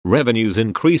Revenues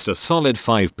increased a solid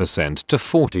 5% to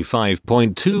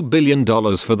 $45.2 billion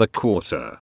for the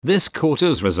quarter. This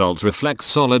quarter's results reflect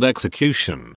solid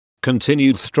execution,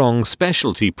 continued strong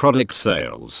specialty product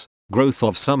sales, growth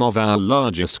of some of our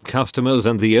largest customers,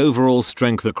 and the overall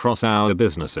strength across our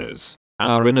businesses.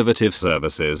 Our innovative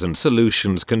services and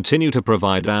solutions continue to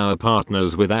provide our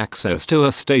partners with access to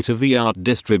a state-of-the-art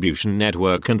distribution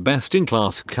network and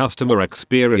best-in-class customer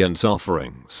experience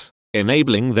offerings,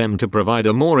 enabling them to provide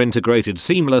a more integrated,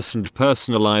 seamless, and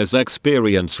personalized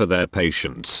experience for their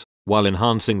patients, while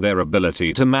enhancing their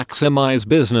ability to maximize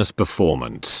business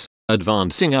performance.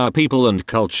 Advancing our people and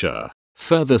culture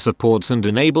further supports and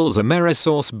enables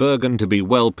AmerisourceBergen to be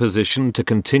well positioned to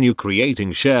continue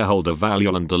creating shareholder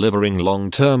value and delivering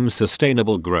long-term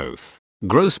sustainable growth.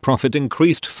 Gross profit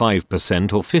increased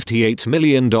 5% or $58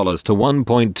 million to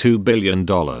 $1.2 billion.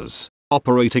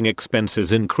 Operating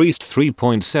expenses increased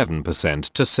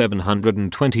 3.7% to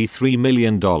 $723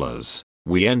 million.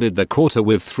 We ended the quarter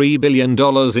with $3 billion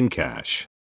in cash,